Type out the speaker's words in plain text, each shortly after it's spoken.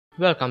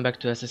Welcome back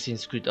to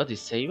Assassin's Creed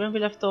Odyssey. When we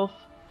left off,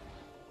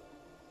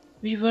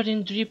 we were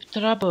in deep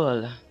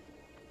trouble.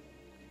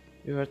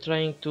 We were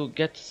trying to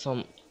get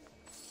some...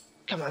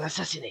 Come on,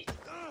 assassinate!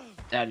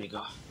 There we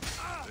go.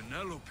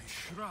 Penelope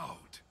shroud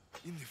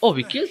in the Oh,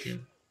 we flesh. killed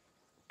him.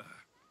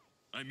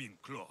 I mean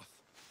cloth.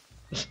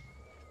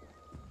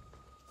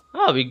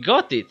 Oh, we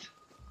got it.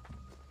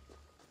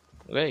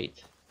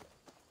 Great.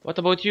 What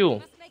about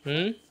you?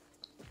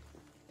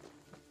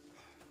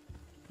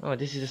 Oh,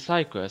 this is a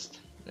side quest.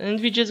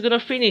 And we're just gonna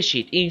finish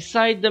it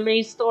inside the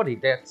main story.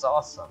 That's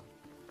awesome.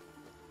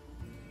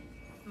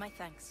 My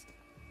thanks.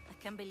 I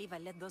can't believe I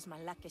let those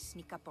Malakas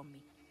sneak up on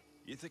me.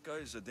 Ithaca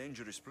is a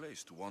dangerous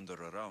place to wander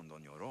around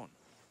on your own.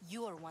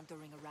 You are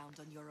wandering around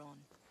on your own.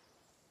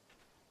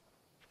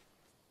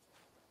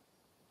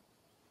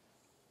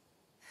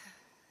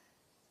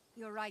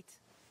 You're right.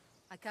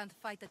 I can't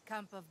fight a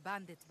camp of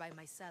bandits by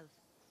myself.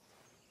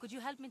 Could you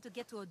help me to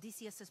get to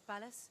Odysseus's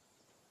palace?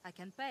 I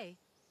can pay.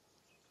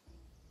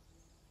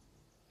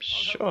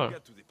 I'll help Sure. you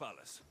get to the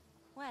palace.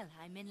 Well,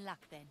 I'm in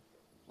luck then.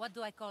 What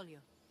do I call you?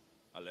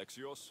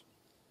 Alexios?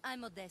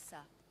 I'm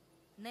Odessa,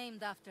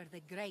 named after the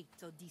great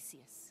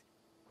Odysseus.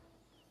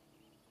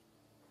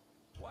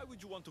 Why would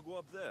you want to go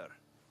up there?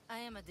 I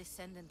am a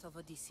descendant of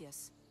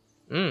Odysseus.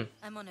 Hmm.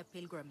 I'm on a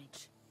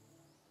pilgrimage.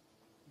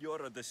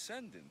 You're a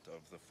descendant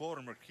of the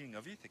former king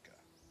of Ithaca.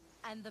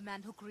 And the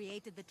man who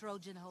created the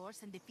Trojan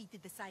horse and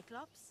defeated the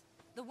Cyclops?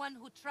 The one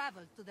who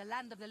traveled to the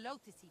land of the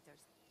Lotus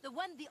Eaters? The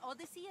one the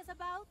Odyssey is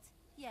about?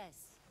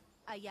 Yes,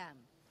 I am.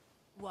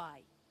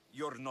 Why?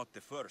 You're not the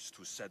first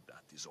who said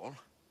that, is all.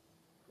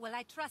 Well,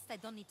 I trust I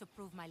don't need to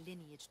prove my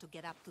lineage to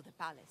get up to the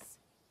palace.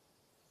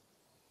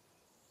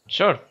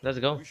 Sure, let's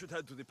go. We should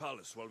head to the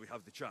palace while we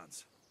have the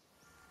chance.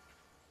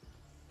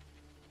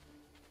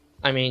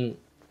 I mean,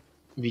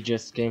 we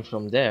just came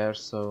from there,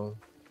 so...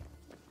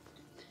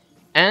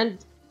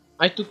 And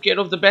I took care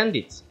of the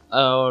bandits.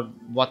 Or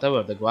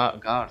whatever, the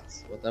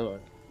guards,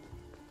 whatever.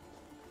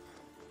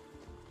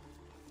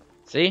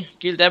 See?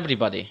 Killed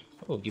everybody.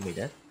 Oh, give me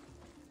that.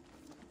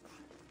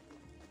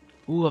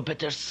 Ooh, a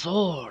better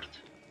sword.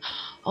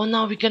 Oh,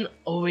 now we can...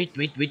 Oh, wait.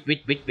 Wait.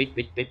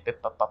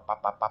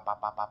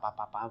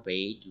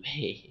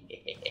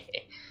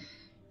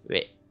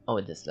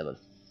 Oh, that's level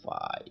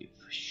 5.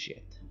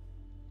 Shit.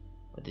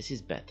 But this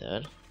is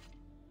better.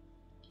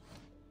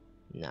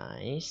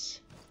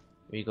 Nice.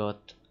 We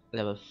got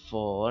level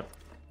 4.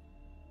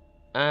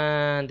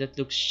 And that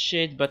looks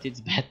shit, but it's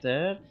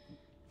better.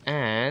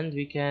 And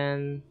we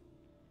can...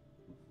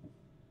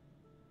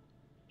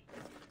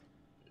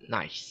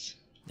 Nice.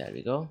 There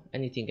we go.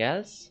 Anything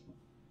else?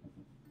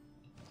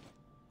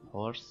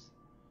 Horse?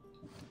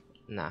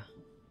 Nah.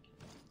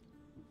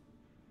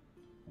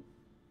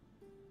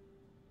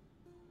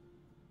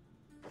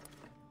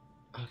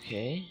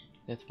 Okay,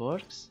 that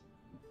works.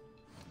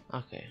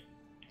 Okay.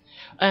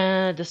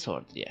 The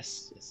sword,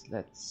 yes.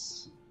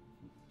 Let's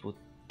put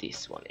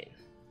this one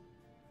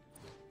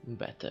in.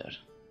 Better.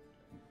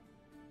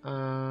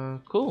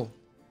 Cool.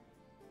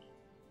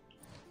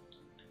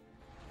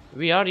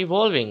 We are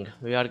evolving.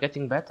 We are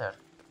getting better.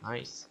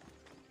 Nice.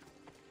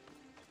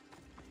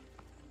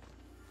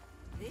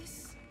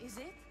 This is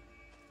it?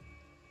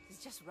 It's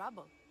just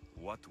rubble.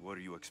 What were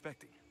you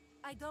expecting?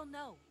 I don't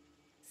know.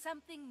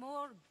 Something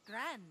more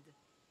grand.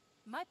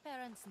 My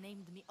parents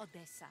named me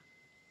Odessa.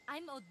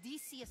 I'm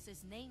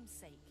Odysseus's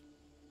namesake.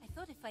 I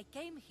thought if I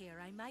came here,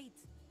 I might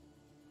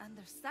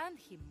understand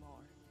him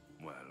more.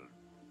 Well,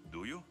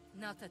 do you?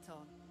 Not at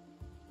all.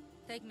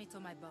 Take me to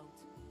my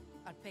boat.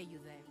 I'll pay you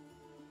there.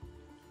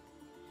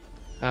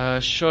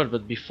 Sure,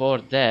 but before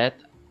that,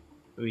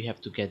 we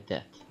have to get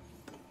that.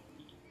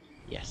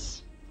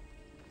 Yes.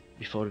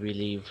 Before we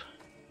leave.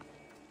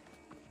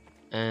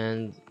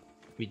 And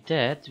with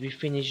that, we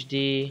finish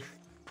the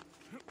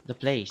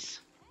place,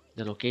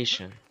 the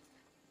location.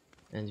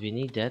 And we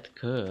need that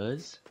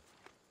cause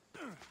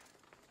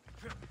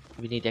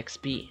we need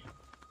XP.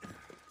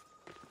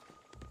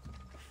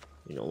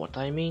 You know what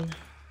I mean?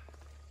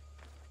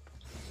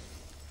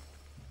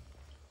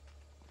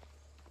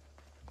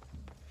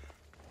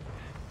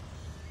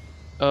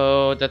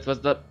 Oh, that was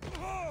the...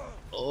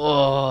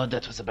 Oh,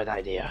 that was a bad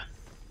idea.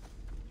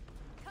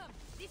 Come,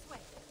 this way.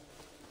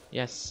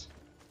 Yes.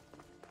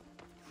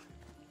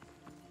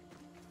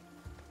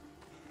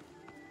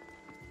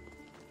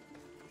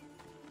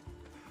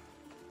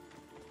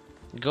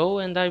 Go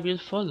and I will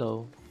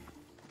follow.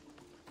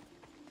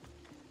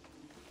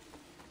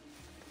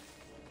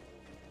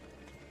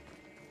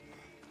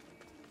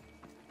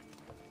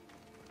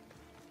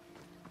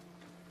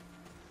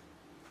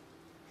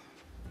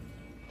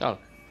 Talk.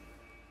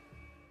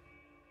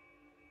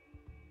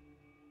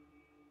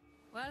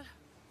 Well,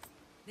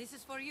 this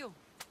is for you.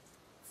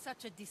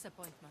 Such a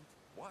disappointment.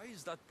 Why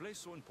is that place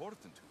so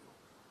important to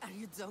you? Are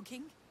you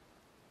joking?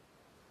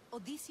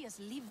 Odysseus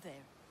lived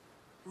there,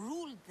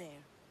 ruled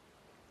there.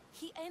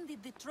 He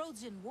ended the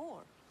Trojan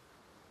War,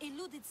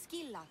 eluded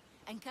Scylla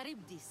and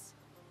Charybdis.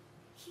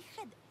 He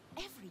had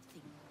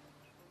everything.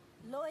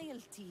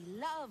 Loyalty,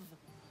 love,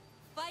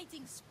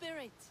 fighting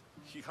spirit.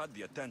 He had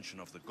the attention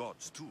of the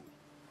gods too.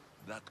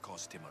 That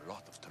cost him a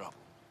lot of trouble.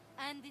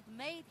 And it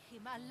made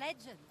him a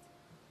legend.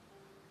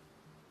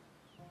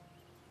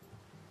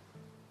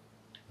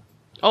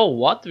 Oh,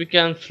 what? We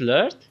can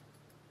flirt?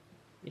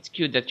 It's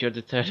cute that you're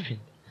determined.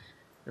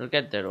 You'll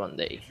get there one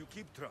day. If you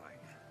keep trying,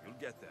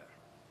 you'll get there.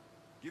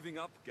 Giving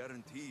up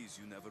guarantees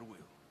you never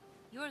will.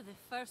 You're the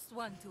first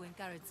one to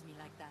encourage me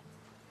like that.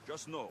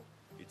 Just know,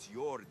 it's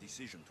your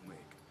decision to make.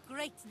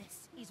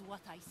 Greatness is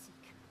what I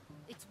seek.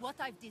 It's what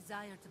I've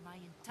desired my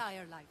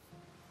entire life.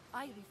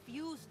 I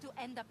refuse to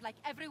end up like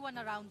everyone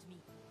around me,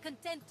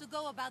 content to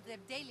go about their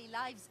daily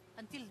lives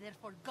until they're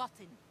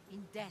forgotten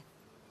in death.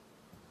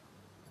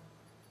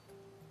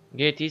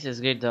 Great is as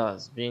great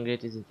does. Being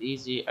great isn't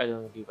easy. I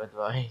don't give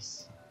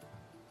advice.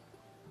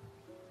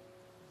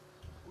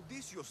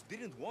 Odysseus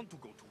didn't want to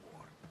go to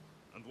war.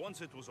 And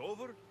once it was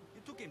over,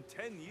 it took him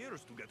 10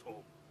 years to get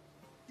home.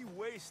 He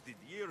wasted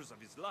years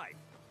of his life,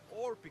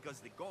 all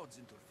because the gods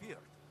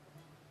interfered.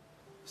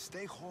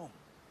 Stay home.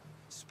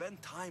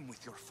 Spend time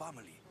with your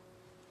family.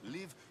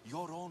 Live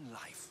your own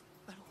life.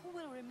 But who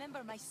will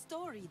remember my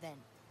story then?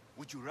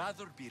 Would you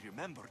rather be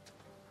remembered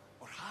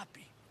or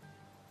happy?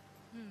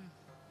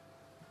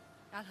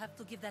 I'll have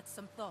to give that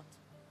some thought.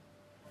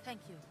 Thank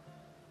you.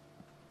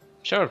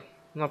 Sure,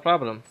 no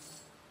problem.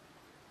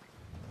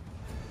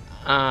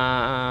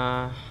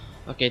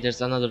 Okay,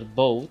 there's another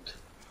boat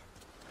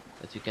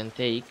that you can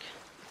take.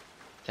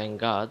 Thank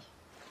God.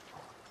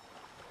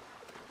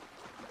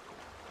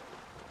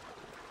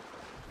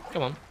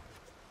 Come on.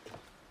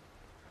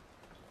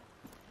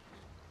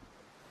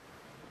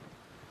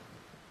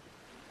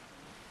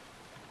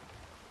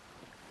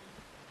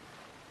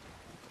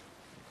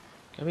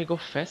 Can we go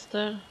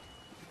faster?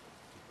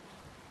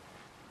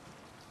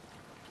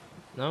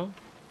 No?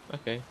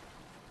 Okay.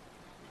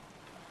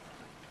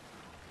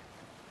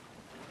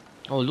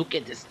 Oh, look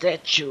at the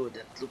statue!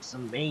 That looks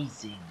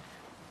amazing!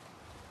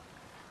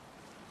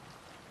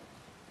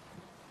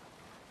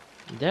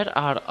 There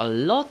are a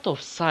lot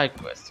of side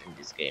quests in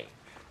this game.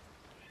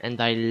 And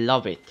I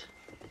love it.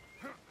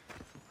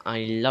 I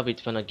love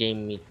it when a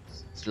game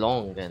is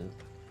long and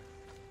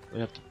we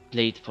have to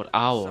play it for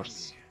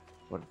hours,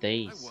 for I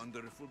days. wonder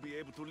if we'll be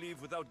able to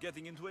leave without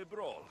getting into a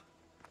brawl.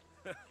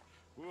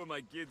 Who am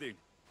I kidding?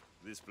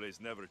 This place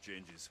never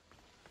changes.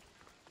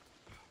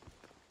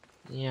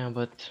 Yeah,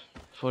 but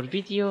for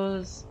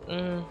videos,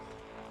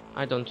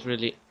 I don't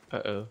really.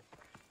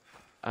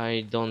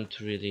 I don't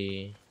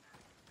really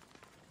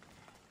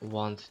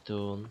want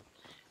to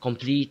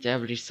complete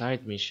every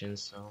side mission.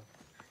 So,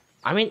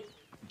 I mean,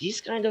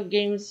 these kind of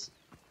games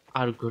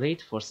are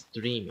great for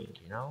streaming,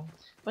 you know.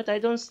 But I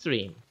don't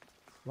stream.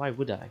 Why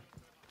would I?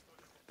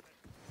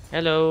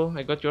 Hello,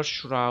 I got your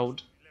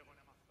shroud.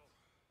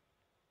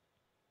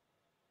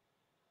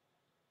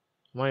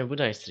 Why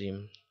would I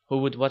stream? Who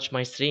would watch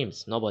my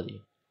streams?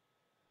 Nobody.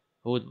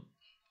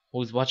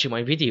 Who's watching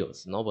my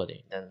videos?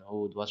 Nobody. Then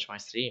who would watch my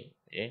stream?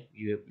 Yeah,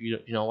 you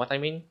know what I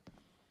mean?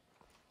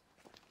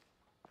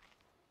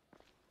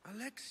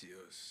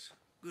 Alexios,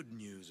 good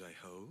news, I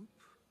hope.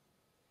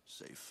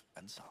 Safe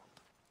and sound.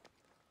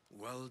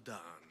 Well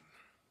done.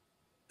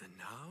 And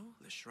now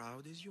the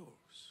shroud is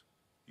yours.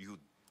 You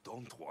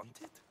don't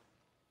want it?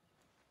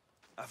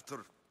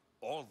 After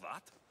all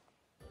that?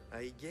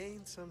 I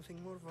gained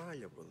something more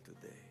valuable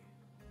today.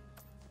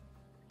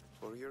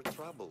 For your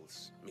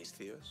troubles,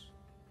 Misthios.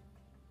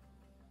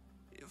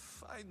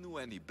 If I knew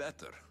any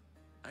better,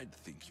 I'd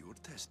think you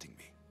were testing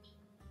me.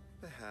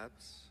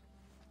 Perhaps.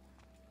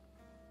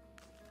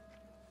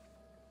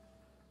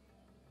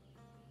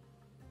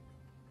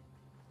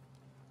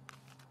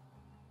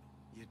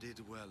 You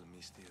did well,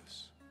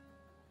 Misthios.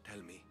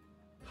 Tell me,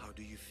 how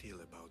do you feel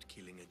about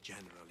killing a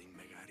general in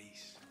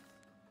Megaris?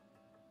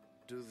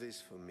 Do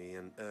this for me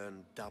and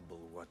earn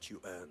double what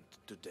you earned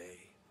today.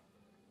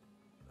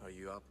 Are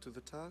you up to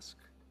the task?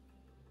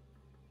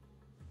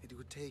 It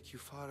would take you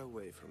far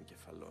away from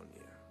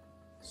Kefalonia.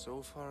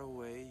 So far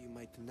away you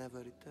might never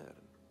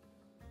return.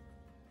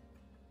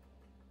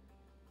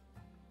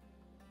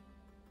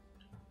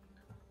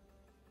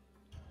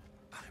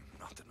 I'm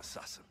not an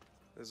assassin.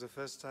 There's a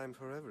first time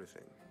for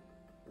everything.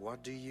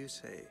 What do you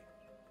say?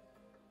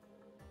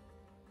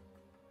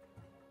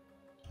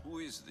 Who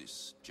is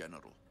this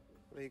general?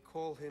 They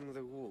call him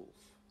the Wolf.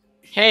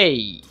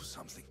 Hey! Do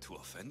something to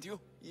offend you?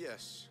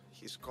 Yes,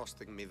 he's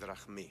costing me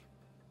drachmi.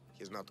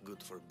 He's not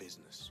good for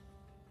business.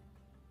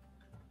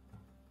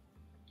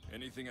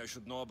 Anything I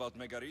should know about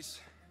Megaris?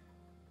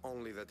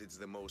 Only that it's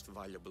the most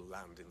valuable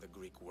land in the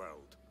Greek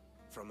world.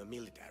 From a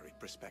military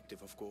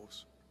perspective, of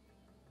course.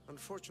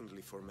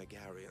 Unfortunately for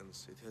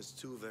Megarians, it has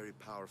two very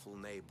powerful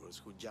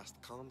neighbors who just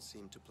can't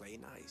seem to play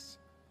nice.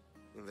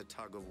 In the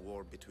tug of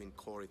war between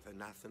Corinth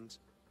and Athens,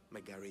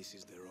 Megaris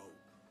is their own.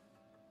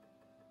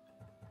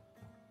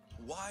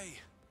 Why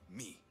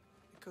me?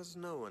 Because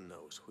no one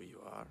knows who you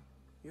are.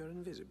 You're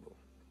invisible.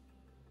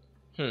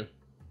 I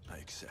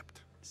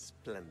accept.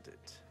 Splendid.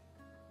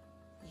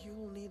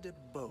 You'll need a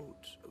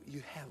boat.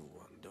 You have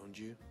one, don't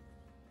you?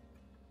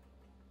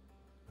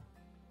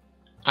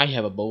 I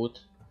have a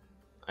boat.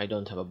 I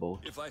don't have a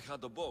boat. If I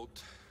had a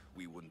boat,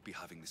 we wouldn't be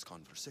having this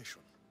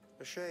conversation.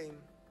 A shame.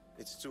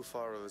 It's too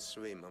far of a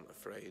swim, I'm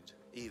afraid,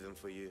 even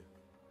for you.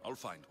 I'll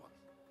find one.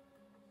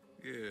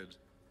 Good.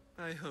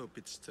 I hope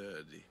it's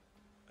sturdy.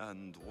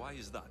 And why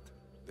is that?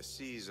 The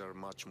seas are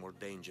much more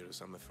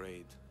dangerous, I'm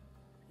afraid.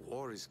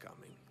 War is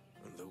coming,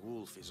 and the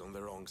wolf is on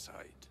the wrong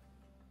side.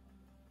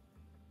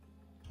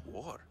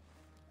 War?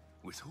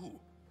 With who?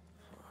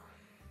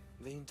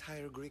 The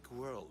entire Greek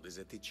world is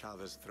at each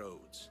other's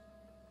throats.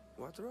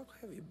 What rock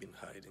have you been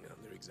hiding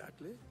under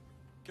exactly?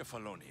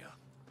 Kefalonia.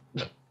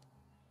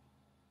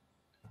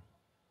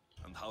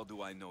 And how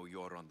do I know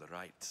you're on the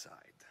right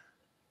side?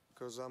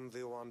 Because I'm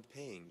the one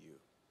paying you.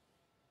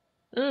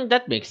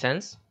 That makes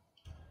sense.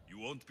 You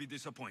won't be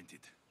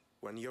disappointed.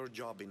 When your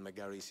job in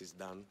Megaris is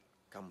done,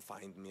 come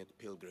find me at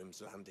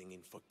Pilgrim's Landing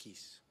in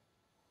Phokis.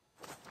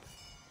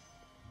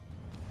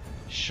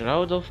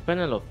 Shroud of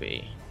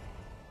Penelope.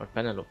 Or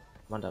Penelope,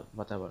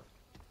 whatever.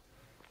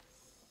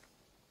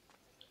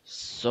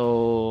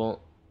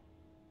 So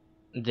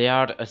they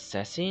are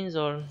assassins,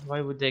 or why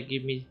would they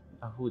give me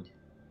a hood?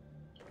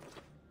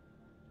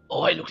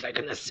 Oh, I look like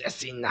an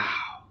assassin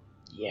now.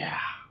 Yeah,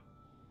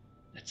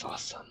 that's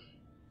awesome.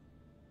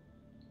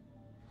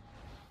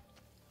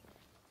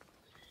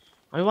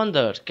 I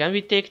wonder, can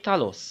we take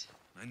Talos?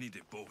 I need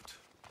a boat.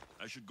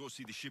 I should go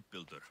see the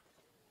shipbuilder.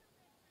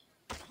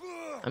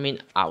 I mean,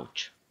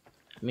 ouch.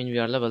 I mean, we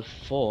are level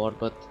 4,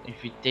 but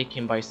if we take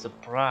him by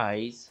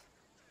surprise,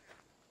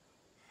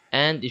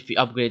 and if we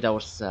upgrade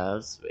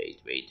ourselves, wait.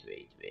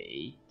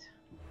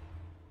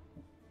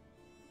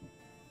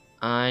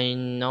 I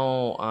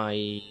know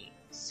I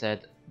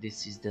said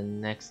this is the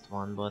next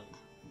one, but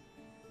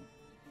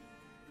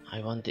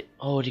I want it.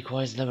 Oh,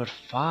 requires level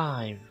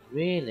 5,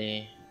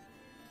 really?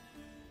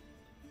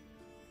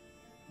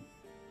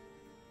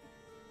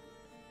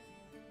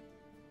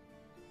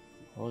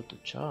 Hold to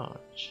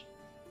charge.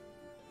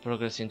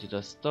 Progress into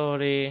the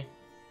story.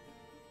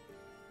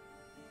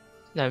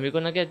 Then we're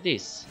gonna get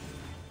this.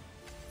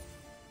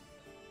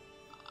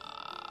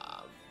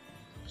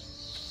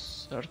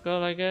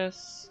 Circle, I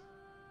guess.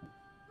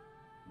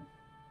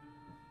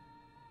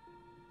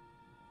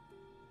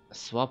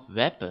 Swap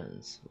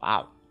weapons.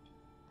 Wow.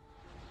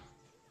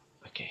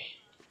 Okay.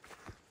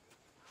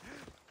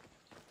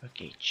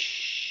 Okay.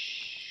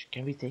 Shh.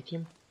 Can we take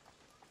him?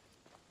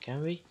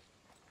 Can we?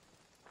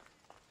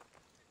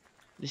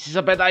 This is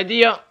a bad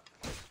idea.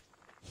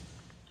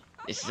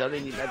 This is a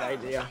really bad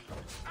idea.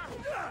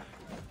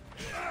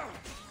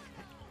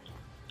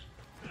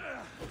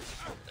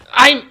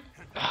 I'm.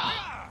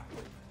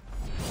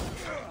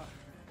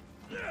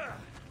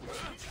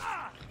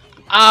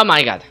 Oh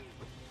my god.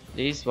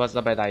 This was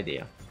a bad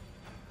idea.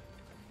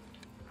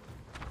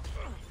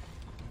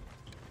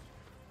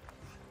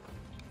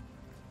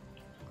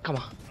 Come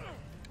on.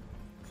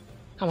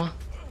 Come on.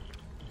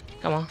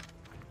 Come on.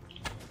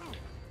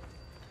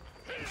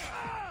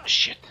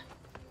 Shit.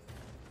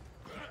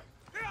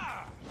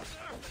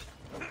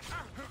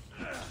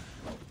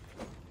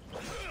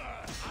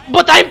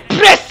 But I'm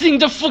pressing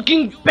the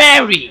fucking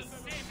parry!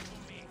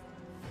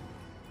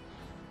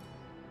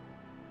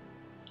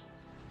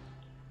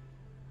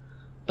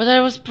 But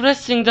I was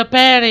pressing the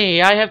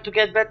parry! I have to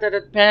get better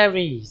at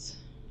parries!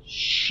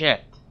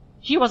 Shit.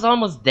 He was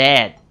almost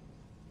dead.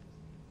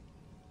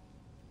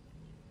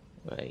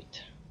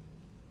 Wait.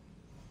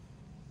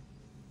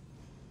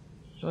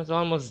 He was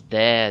almost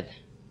dead.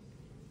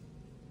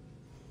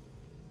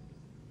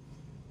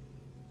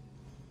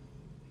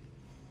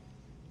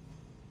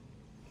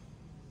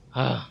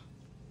 Ah.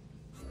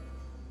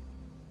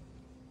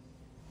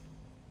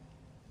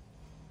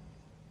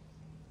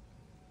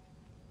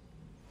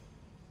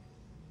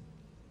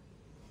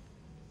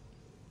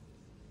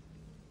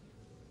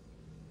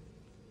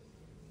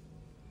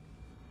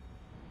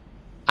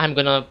 I'm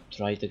gonna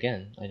try it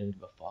again. I don't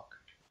give a fuck.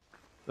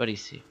 Where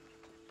is he?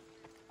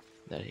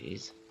 There he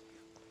is.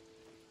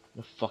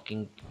 I'm gonna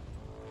fucking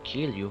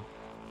kill you.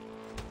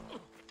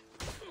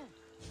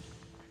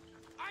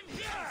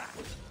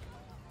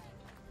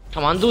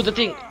 Come on, do the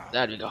thing.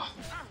 There we go.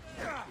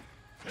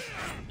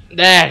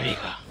 There we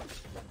go.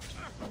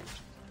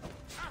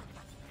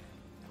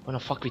 Wanna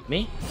fuck with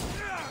me?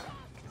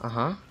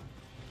 Uh-huh.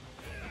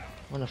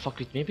 Wanna fuck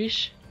with me,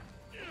 bitch?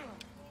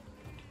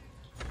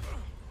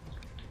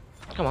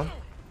 Come on.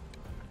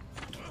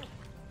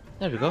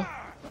 There we go.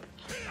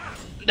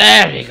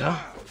 There we go.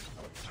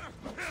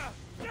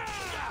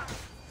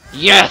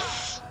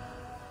 Yes!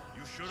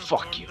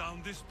 Fuck you.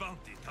 Down this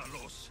bounty,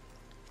 Talos.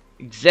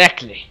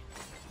 Exactly.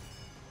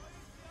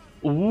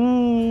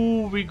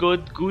 Ooh, we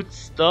got good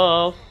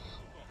stuff.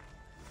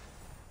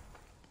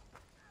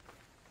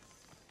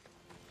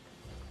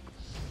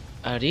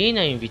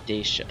 Arena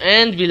invitation.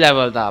 And we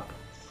leveled up.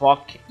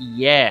 Fuck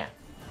yeah.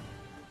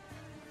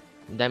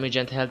 Damage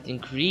and health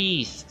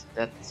increased.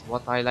 That's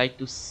what I like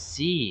to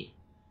see.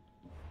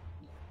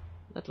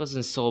 That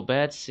wasn't so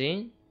bad,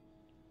 see?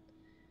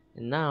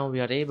 And now we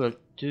are able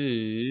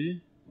to...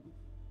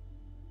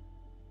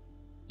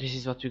 This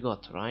is what we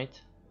got,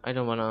 right? I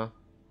don't wanna...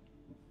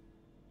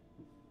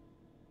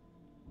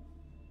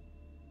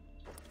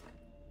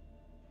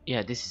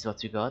 Yeah, this is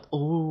what we got.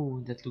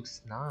 Oh, that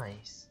looks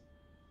nice.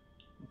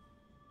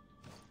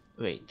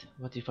 Wait,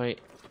 what if I...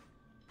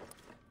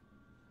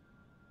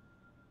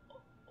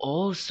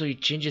 Oh, so it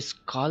changes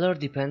color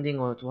depending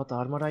on what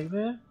armor I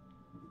wear?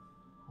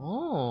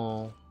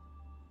 Oh.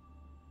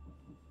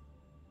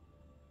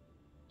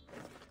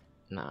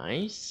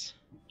 Nice.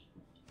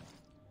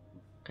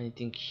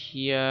 Anything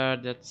here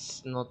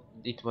that's not...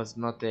 It was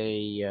not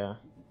a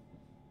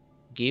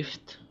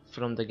gift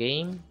from the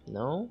game?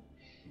 No.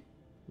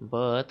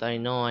 But I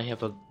know I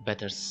have a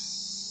better...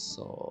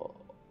 So...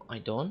 I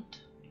don't.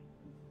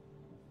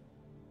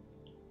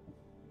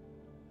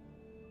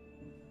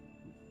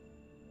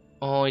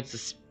 Oh, it's a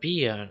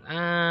spear.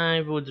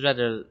 I would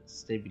rather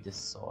stay with the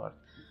sword.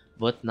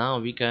 But now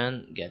we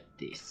can get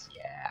this.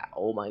 Yeah.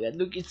 Oh my god,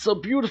 look, it's so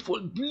beautiful.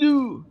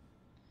 Blue.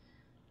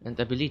 And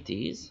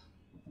abilities.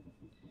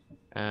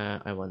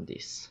 I want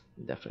this.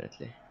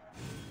 Definitely.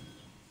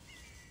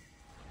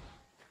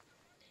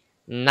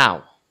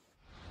 Now.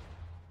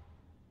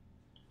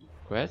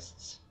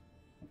 Quests.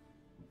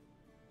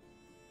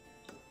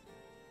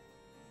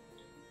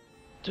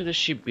 To the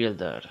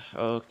shipbuilder.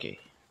 Okay.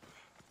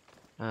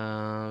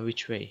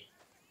 Which way?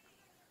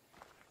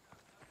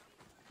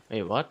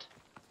 Wait, what?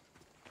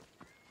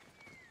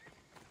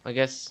 I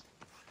guess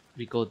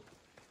we go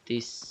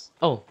this...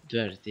 Oh,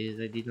 there it is.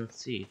 I did not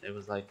see it. I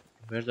was like,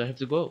 where do I have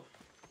to go?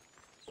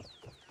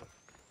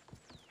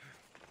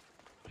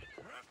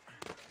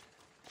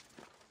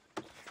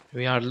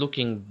 We are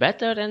looking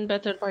better and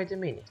better by the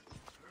minute.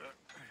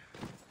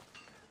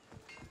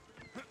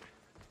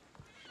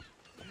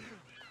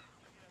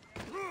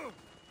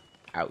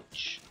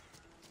 Ouch.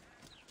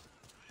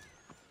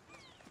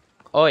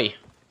 Oi!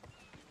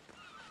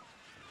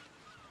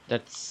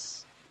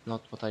 That's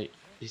not what I...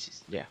 This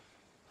is... yeah.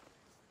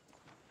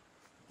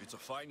 It's a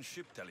fine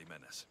ship,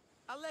 Telemenes.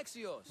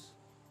 Alexios!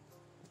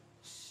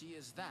 She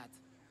is that.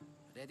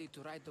 Ready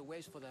to ride the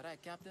waves for the right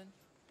captain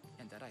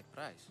and the right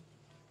price.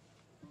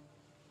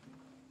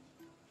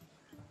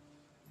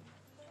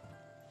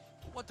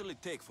 What will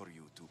it take for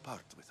you to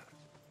part with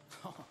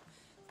her?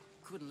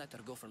 Couldn't let her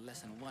go for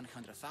less than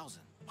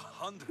 100,000.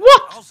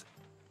 100,000?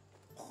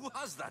 Who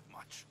has that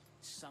much?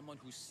 Someone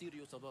who's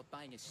serious about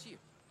buying a ship.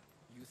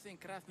 You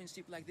think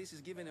craftsmanship like this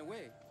is given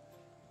away?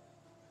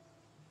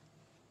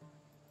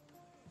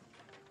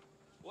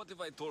 What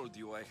if I told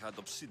you I had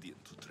obsidian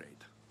to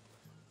trade?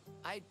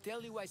 I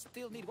tell you I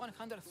still need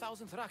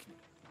 100,000 drachmi.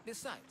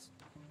 Besides,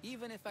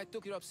 even if I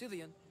took your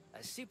obsidian,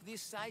 a ship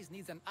this size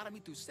needs an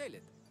army to sail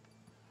it.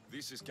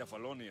 This is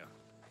Kefalonia.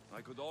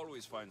 I could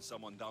always find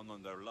someone down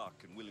on their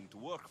luck and willing to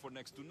work for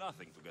next to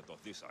nothing to get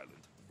off this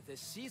island. The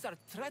seas are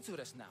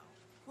treacherous now.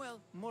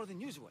 Well, more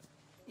than usual.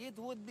 It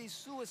would be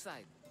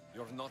suicide.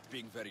 You're not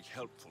being very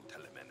helpful,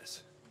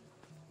 Telemenes.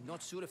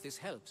 Not sure if this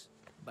helps,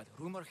 but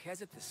rumor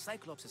has it the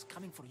Cyclops is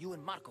coming for you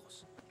and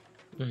Marcos.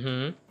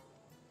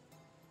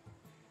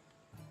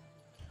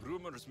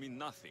 Rumors mean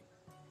nothing.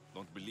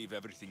 Don't believe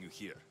everything you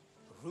hear.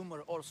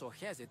 Rumor also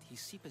has it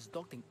his ship is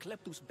docked in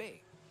Kleptus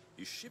Bay.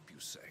 His ship, you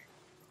say?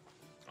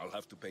 I'll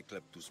have to pay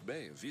Kleptus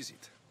Bay a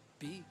visit.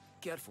 Be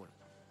careful.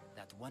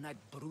 That one-eyed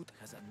brute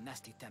has a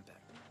nasty temper.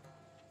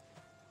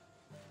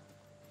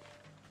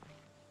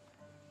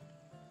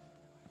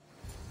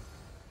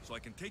 So I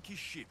can take his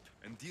ship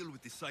and deal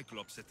with the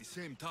Cyclops at the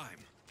same time.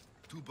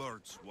 Two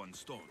birds, one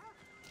stone.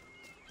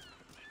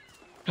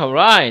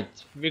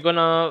 Alright, we're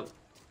gonna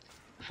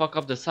fuck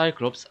up the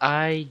Cyclops.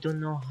 I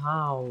don't know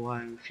how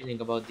I'm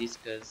feeling about this,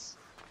 because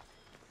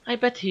I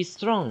bet he's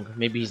strong.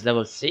 Maybe he's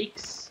level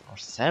 6 or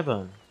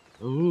 7.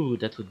 Ooh,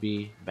 that would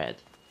be bad.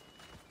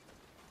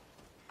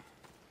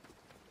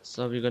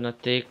 So we're gonna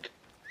take...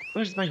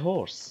 Where's my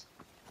horse?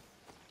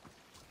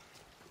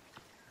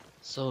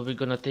 So we're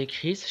gonna take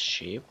his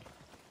ship,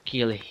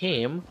 kill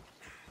him,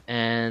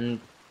 and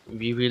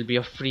we will be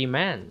a free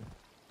man.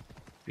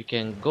 We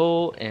can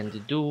go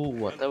and do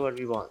whatever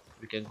we want.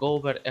 We can go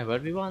wherever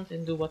we want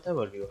and do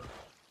whatever we want.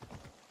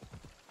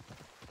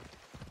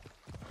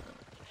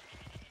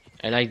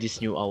 I like this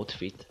new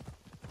outfit.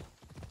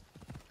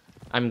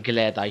 I'm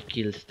glad I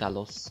killed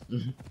Talos.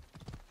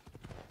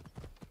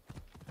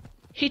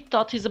 He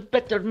thought he's a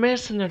better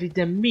mercenary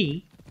than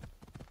me.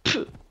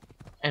 Pfft.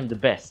 I'm the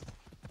best.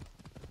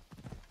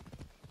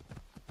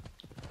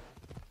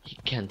 He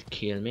can't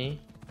kill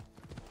me.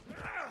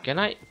 Can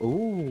I?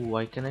 Ooh,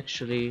 I can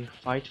actually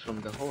fight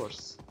from the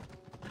horse.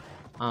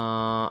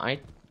 I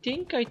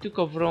think I took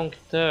a wrong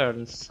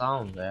turn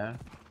somewhere.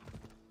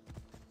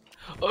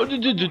 Oh, no.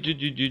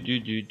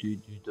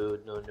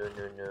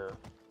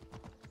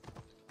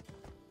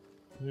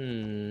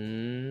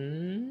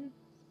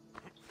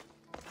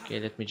 Okay,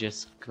 let me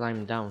just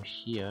climb down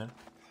here.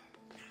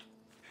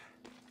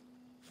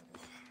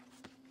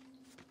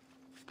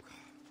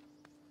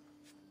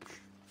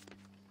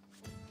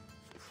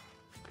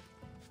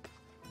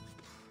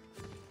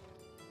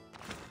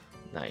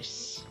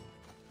 Nice.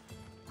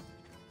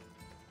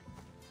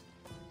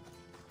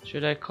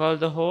 Should I call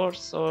the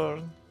horse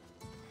or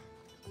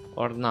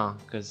nah?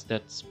 Because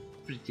that's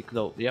pretty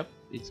close. Yep,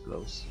 it's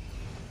close.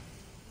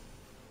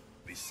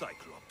 The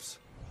Cyclops.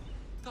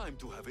 Time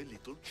to have a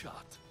little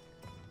chat.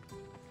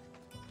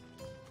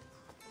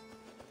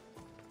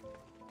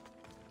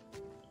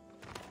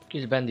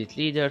 Kill bandit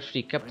leader,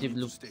 free captive, I need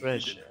to loot stay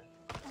treasure. hidden.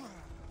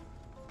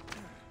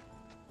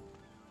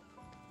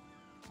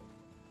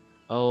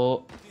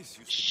 Oh, This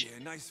used to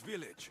be a nice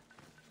village,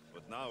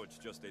 but now it's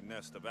just a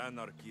nest of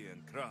anarchy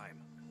and crime.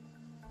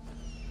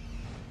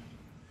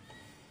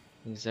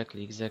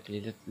 exactly.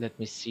 Let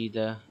me see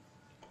the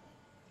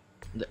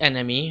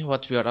enemy,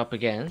 what we are up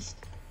against.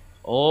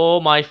 Oh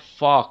my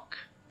fuck.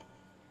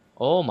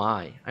 Oh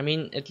my. I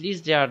mean, at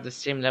least they are the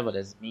same level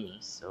as me,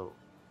 so.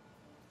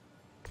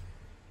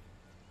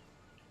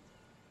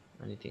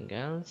 Anything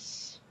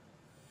else?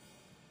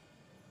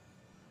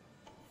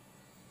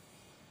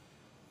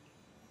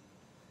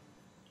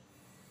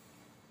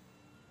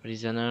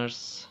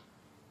 Prisoners.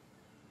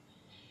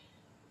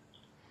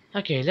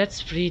 Okay,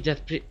 let's free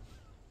that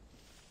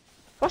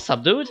What's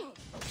up, dude?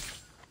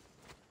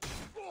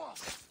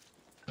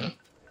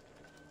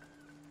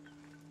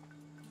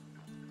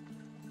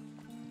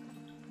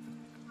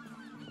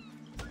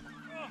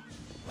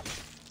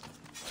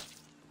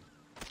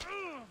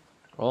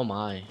 Oh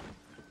my.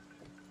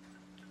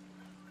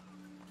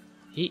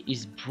 He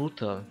is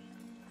brutal.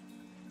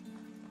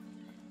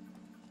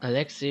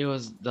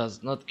 Alexios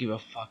does not give a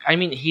fuck. I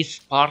mean, he's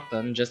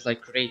Spartan, just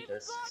like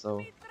Kratos,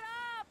 so.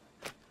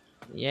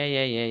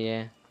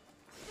 Yeah.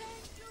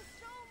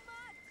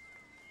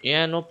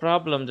 Yeah, no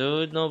problem,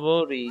 dude. No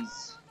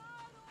worries.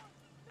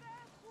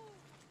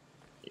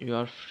 You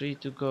are free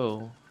to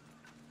go.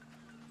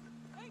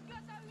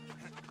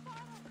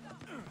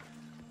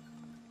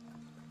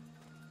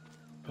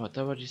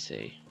 Whatever you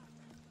say.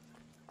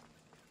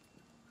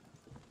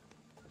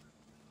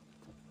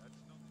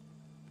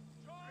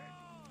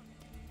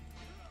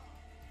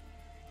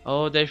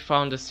 Oh, they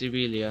found a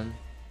civilian.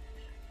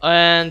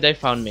 And they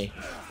found me.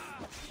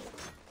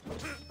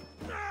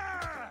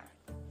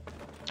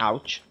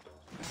 Ouch.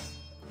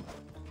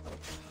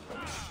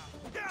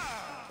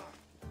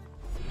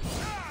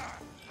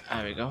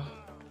 There we go.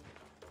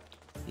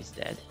 He's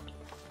dead.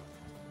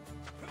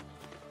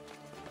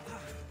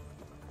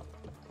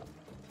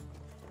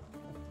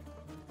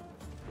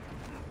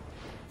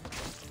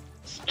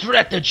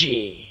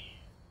 Strategy!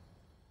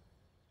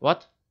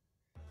 What?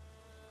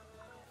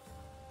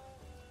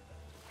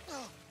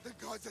 The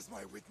gods as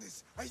my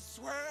witness, I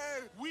swear!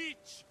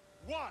 Which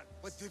one?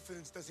 What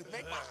difference does it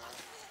make?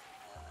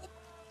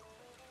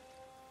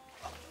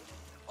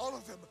 All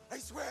of them, I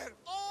swear,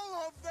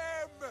 all of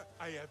them!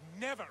 I have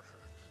never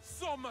heard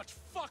so much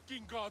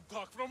fucking god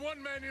talk from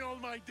one man in all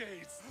my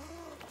days.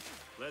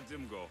 Let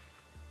him go.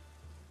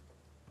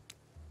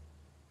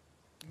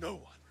 No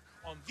one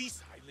on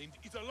this island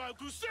is allowed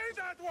to say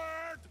that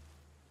word!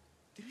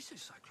 Did he say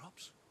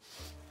Cyclops?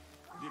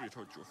 Did it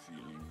hurt your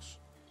feelings?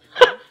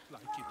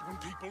 Like it when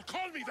people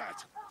call me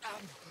that!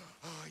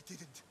 Oh, I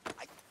didn't.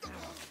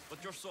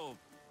 But you're so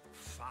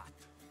fat.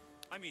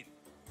 I mean,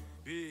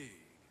 big,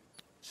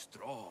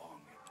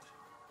 strong.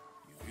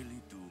 You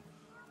really do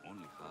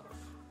only have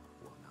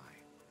one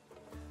eye.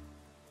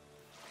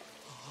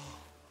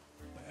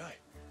 My eye.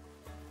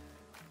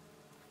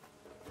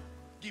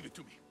 Give it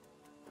to me.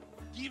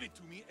 Give it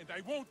to me and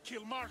I won't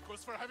kill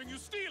Marcos for having you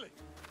steal it!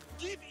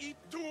 Give it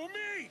to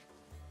me!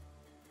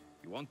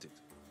 You want it?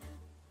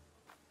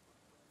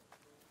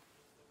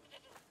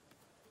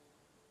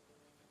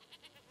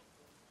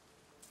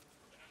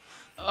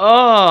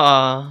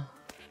 Oh.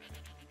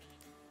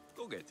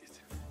 Go get it.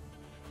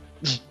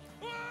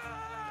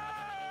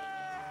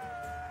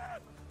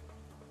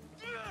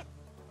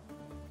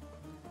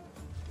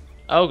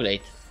 Oh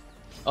great.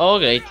 Oh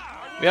great.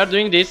 We are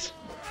doing this.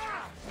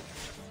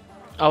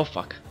 Oh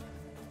fuck.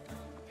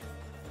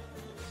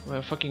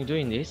 We're fucking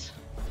doing this.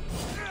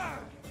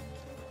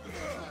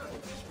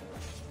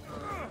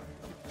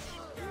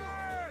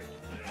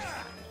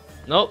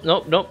 Nope.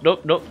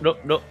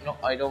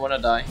 I don't wanna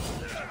die.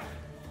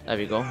 There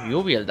we go. You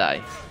will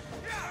die.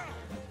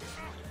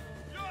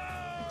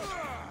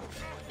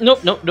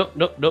 Nope.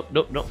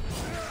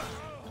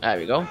 There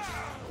we go.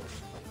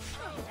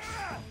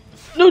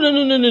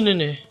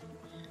 No.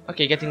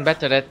 Okay, getting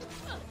better at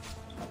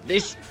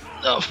this.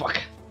 Oh fuck.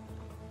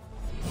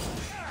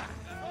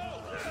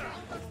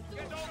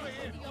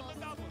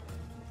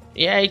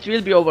 Yeah, it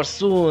will be over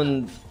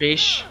soon,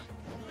 fish.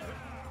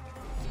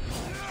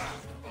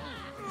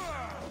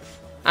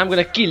 I'm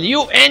gonna kill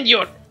you and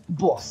your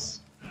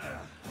boss.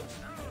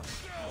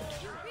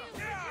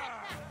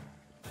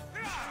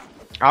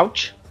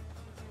 Ouch.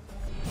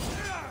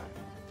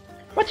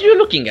 What are you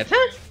looking at,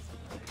 huh?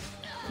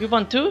 You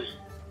want to?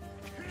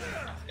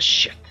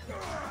 Shit.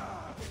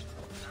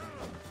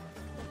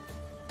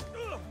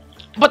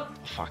 But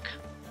fuck.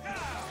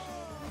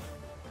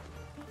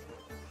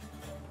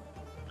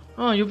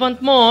 Oh, you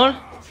want more?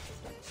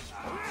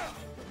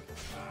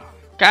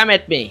 Come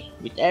at me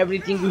with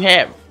everything you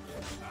have.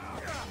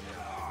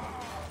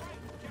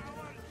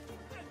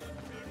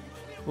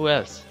 Who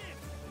else?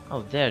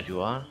 Oh, there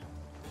you are.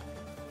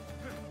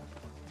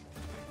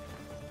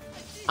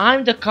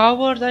 I'm the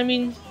coward, I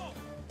mean...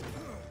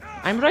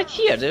 I'm right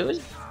here,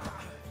 dude.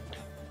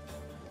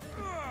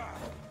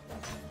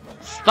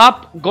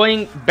 Stop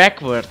going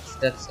backwards.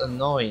 That's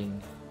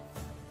annoying.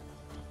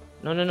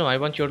 No, no, no. I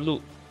want your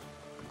loot.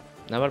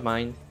 Never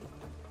mind.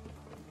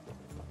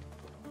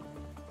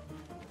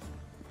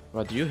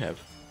 What do you have?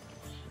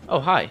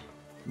 Oh, hi.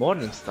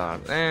 Morning Star.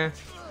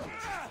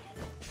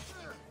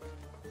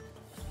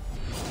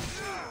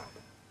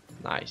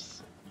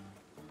 Nice.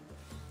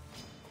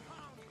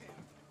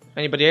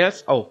 Anybody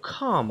else? Oh,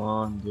 come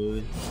on,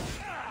 dude.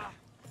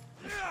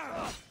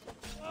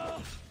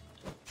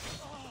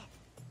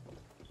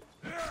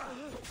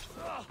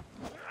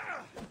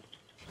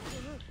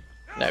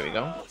 There we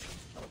go.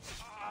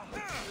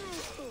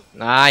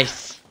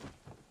 Nice.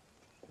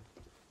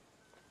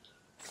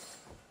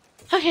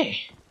 Okay.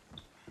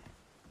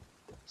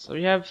 So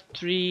we have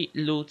 3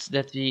 loots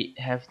that we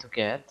have to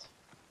get.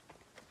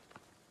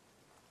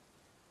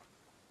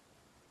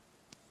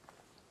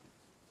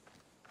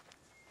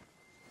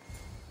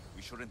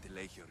 We shouldn't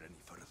delay here any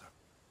further.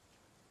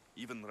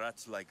 Even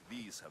rats like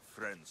these have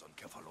friends on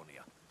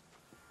Kefalonia.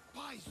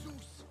 By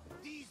Zeus,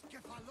 these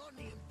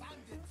Kefalonian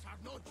bandits are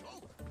no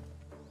joke.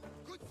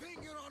 Good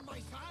thing you're on my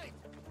side.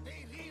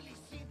 They really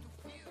seem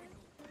to fear you.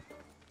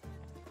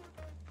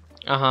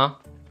 Uh-huh.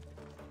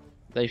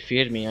 They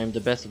fear me. I'm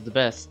the best of the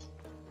best.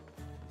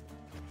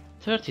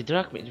 30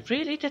 drachma.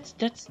 Really?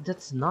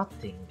 That's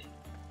nothing.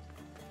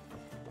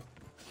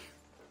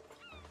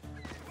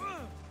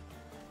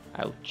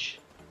 Ouch.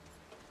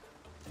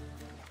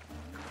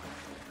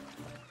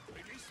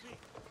 Release me.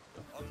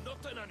 I'm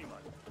not an animal.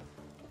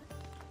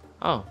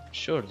 Oh,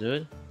 sure,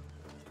 dude.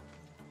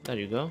 There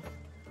you go.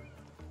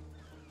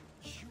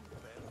 You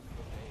bear the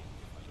name.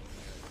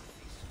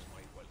 This is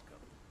my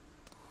welcome.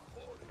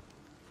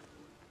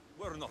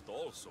 We're not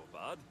all so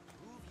bad.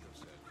 Prove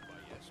yourself by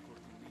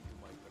escorting me to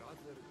my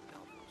brother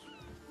Davos.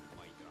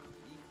 My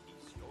drachmi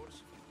is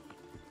yours.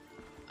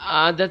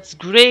 That's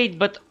great,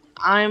 but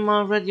I'm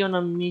already on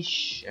a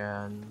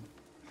mission.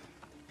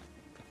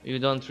 You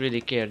don't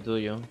really care, do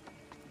you?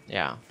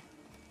 Yeah.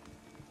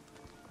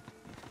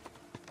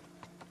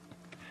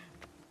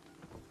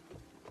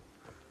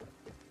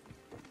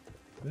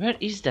 Where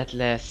is that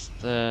last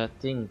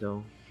thing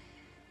though?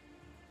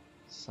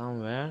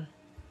 Somewhere.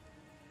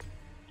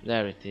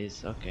 There it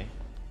is, okay.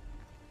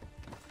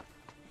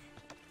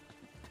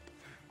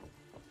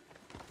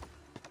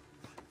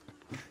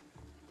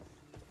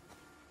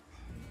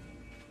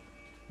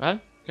 Well,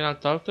 can I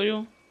talk to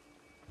you?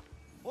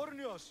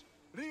 Ornios,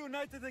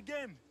 reunited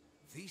again.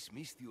 This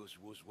Mystios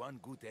was one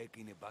good egg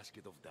in a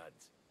basket of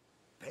duds.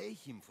 Pay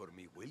him for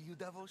me, will you,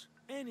 Davos?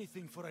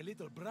 Anything for a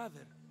little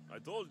brother. I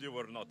told you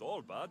we're not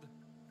all bad.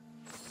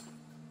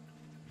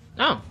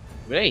 Oh,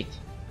 great.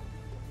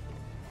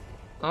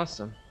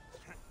 Awesome.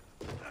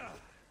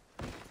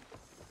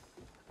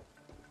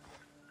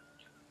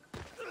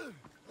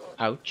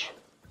 Ouch.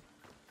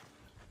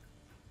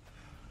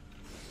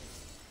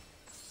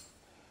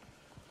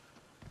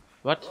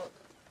 What?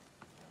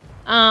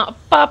 A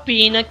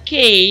puppy in a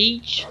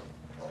cage?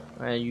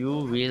 Well, you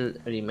will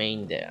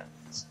remain there.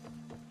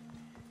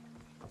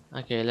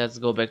 Okay, let's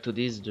go back to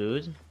this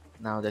dude.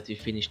 Now that we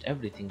finished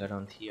everything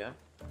around here.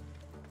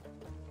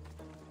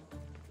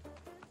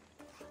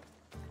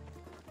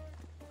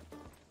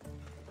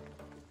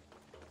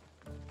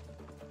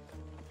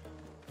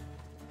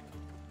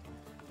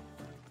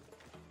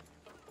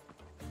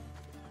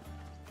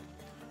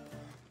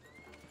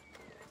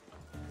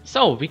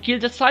 So, we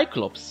killed the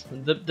Cyclops,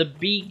 the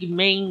big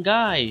main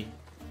guy.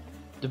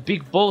 The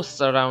big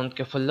boss around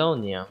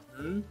Kefalonia.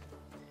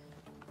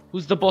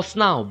 Who's the boss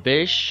now,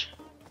 bish?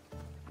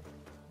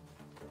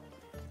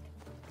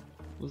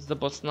 Who's the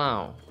boss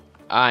now?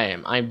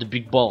 I'm the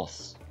big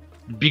boss.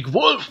 The big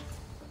wolf!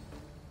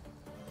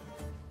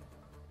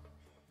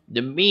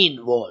 The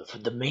mean wolf,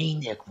 the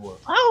maniac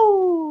wolf.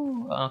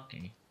 Oh,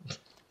 okay.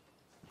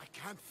 I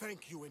can't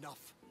thank you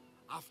enough.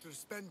 After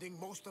spending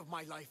most of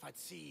my life at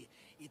sea,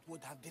 it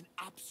would have been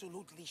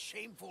absolutely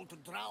shameful to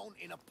drown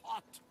in a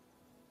pot.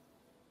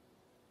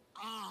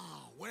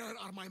 Ah, where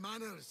are my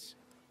manners?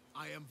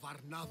 I am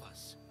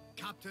Varnavas,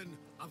 captain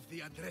of the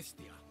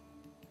Adrestia.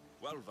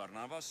 Well,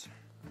 Varnavas,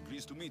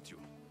 pleased to meet you.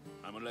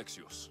 I'm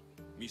Alexios,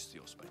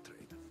 Mystios by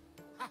trade.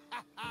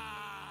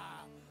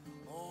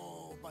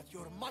 Oh, but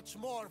you're much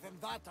more than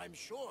that, I'm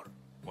sure.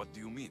 What do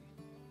you mean?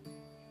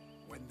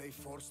 When they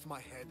forced my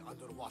head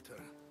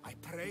underwater, I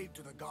prayed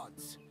to the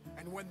gods.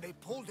 And when they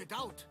pulled it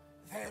out,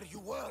 there you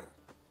were.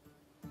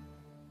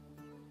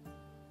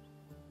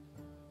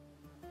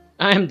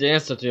 I am the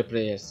answer to your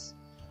prayers.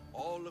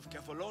 All of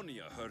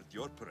Kefalonia heard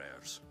your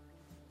prayers.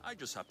 I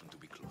just happen to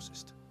be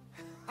closest.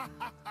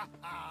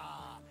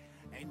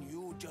 And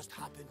you just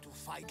happen to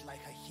fight like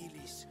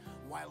Achilles,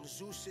 while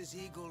Zeus's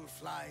eagle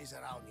flies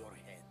around your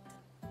head.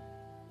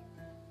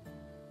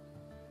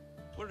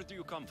 Where do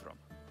you come from?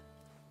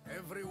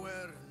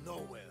 Everywhere,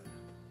 nowhere.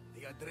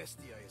 The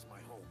Adrestia is my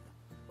home,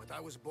 but I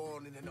was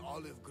born in an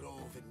olive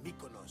grove in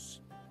Mykonos.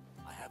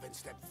 I haven't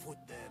stepped foot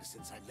there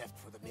since I left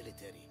for the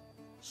military.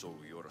 So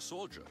you're a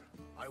soldier?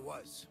 I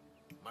was.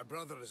 My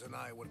brothers and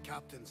I were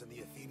captains in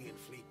the Athenian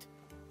fleet,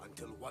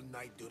 until one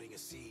night during a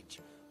siege,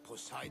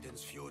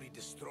 Poseidon's fury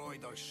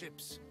destroyed our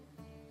ships.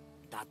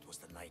 That was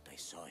the night I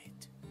saw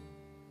it.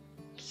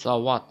 So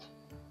what?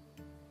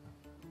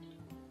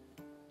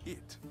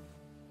 It?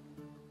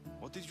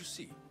 What did you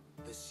see?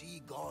 The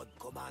sea god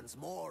commands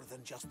more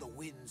than just the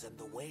winds and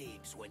the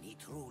waves when he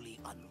truly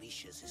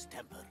unleashes his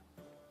temper.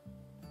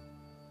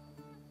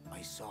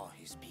 I saw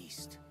his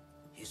beast,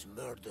 his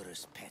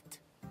murderous pet.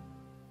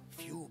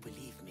 Few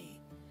believe me,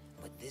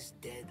 but this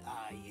dead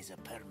eye is a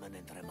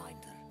permanent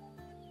reminder.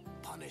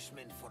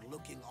 Punishment for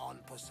looking on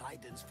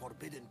Poseidon's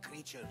forbidden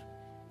creature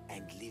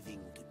and living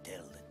to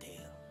tell the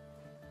tale.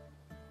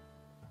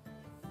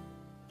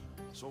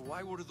 So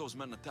why were those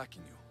men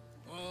attacking you?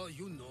 Oh,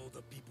 you know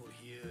the people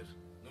here.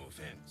 No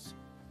offense.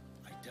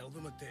 I tell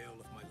them a tale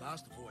of my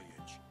last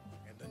voyage,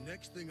 and the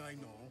next thing I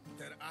know,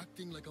 they're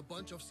acting like a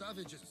bunch of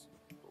savages.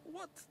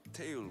 What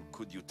tale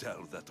could you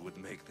tell that would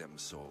make them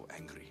so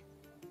angry?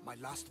 My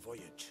last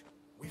voyage,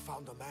 we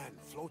found a man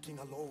floating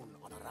alone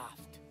on a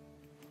raft.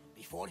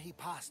 Before he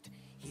passed,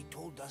 he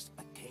told us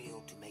a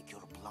tale to make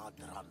your blood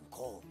run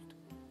cold.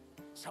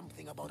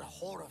 Something about a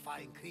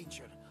horrifying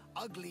creature,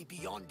 ugly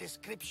beyond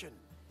description.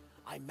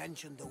 I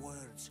mentioned the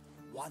words,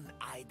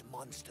 one-eyed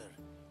monster.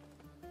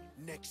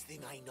 Next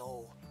thing I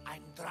know,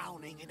 I'm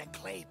drowning in a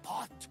clay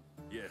pot.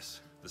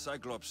 Yes, the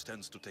Cyclops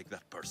tends to take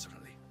that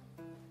personally.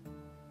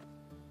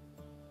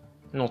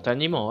 Not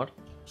anymore.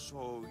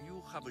 So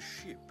you have a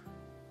ship?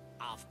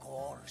 Of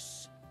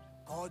course.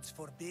 Gods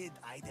forbid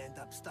I'd end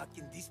up stuck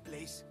in this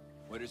place.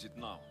 Where is it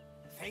now?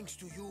 Thanks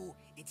to you,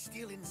 it's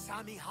still in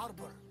Sami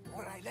Harbor,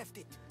 where I left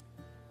it.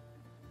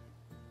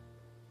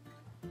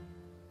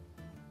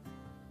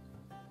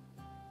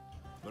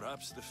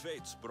 Perhaps the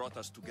fates brought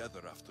us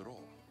together after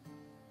all.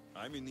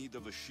 I'm in need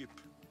of a ship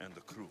and a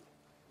crew.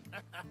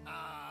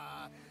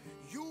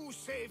 You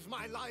saved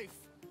my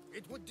life.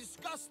 It would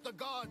disgust the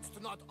gods to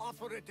not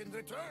offer it in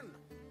return.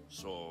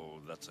 So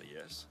that's a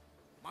yes?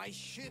 My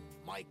ship,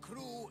 my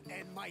crew,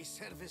 and my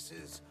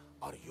services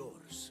are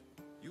yours.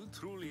 You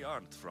truly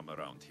aren't from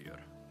around here.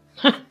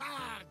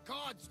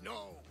 Gods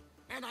know.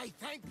 And I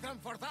thank them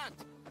for that.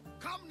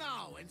 Come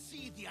now and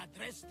see the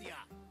Adrestia.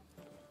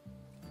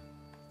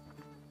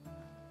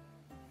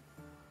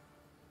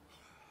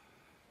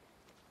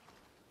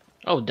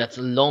 Oh, that's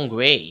a long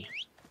way.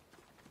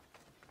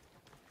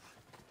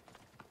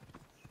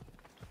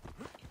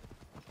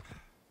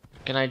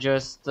 Can I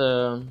just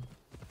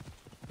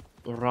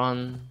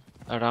run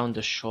around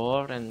the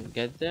shore and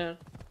get there?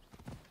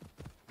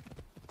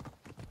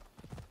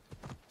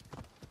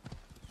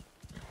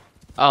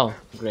 Oh,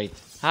 great.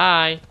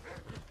 Hi.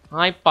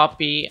 Hi,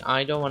 puppy.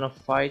 I don't want to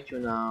fight you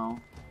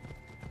now.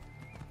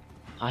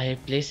 I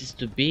have places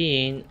to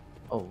be in.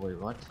 Oh, wait,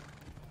 what?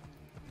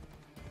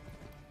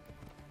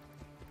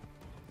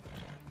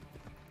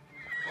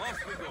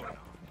 Off we go.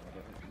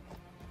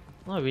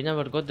 Oh, we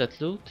never got that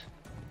loot.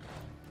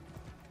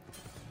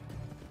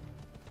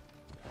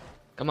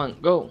 Come on,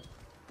 go.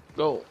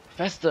 Go.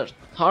 Faster,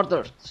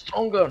 harder,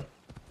 stronger.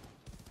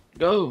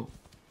 Go.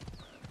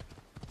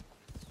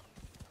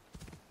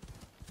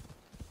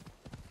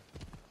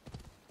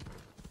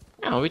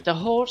 Now, with a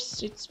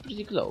horse, it's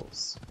pretty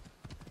close.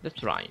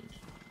 Let's rhyme.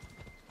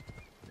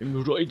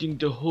 I'm riding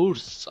the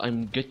horse.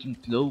 I'm getting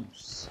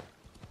close.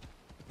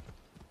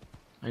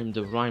 I'm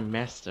the rhyme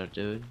master,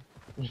 dude.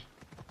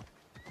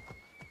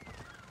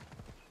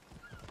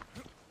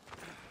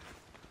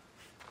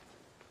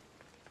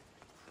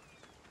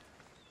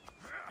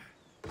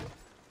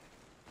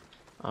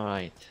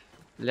 Alright,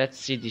 let's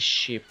see this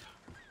ship.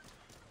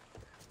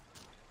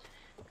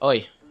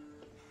 Oi.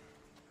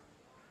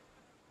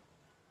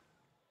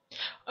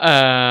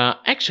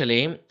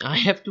 Actually, I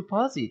have to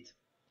pause it.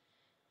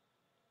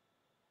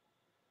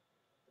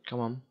 Come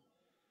on.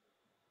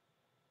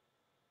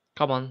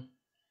 Come on.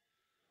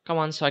 Come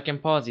on, so I can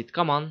pause it.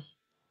 Come on.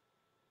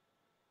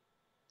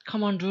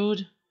 Come on,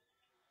 dude.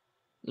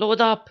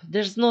 Load up.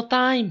 There's no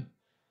time.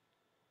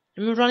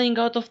 I'm running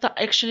out of time.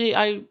 Actually,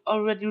 I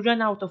already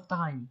ran out of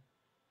time.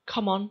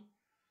 Come on.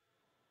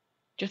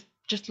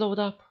 Just load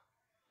up.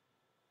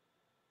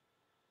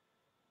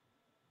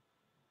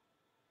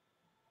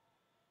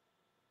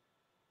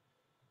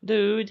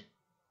 Dude.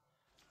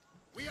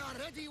 We are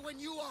ready when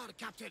you are,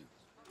 Captain.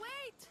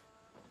 Wait!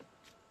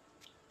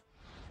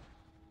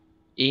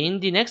 In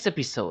the next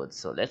episode,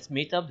 so let's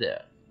meet up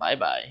there. Bye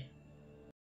bye.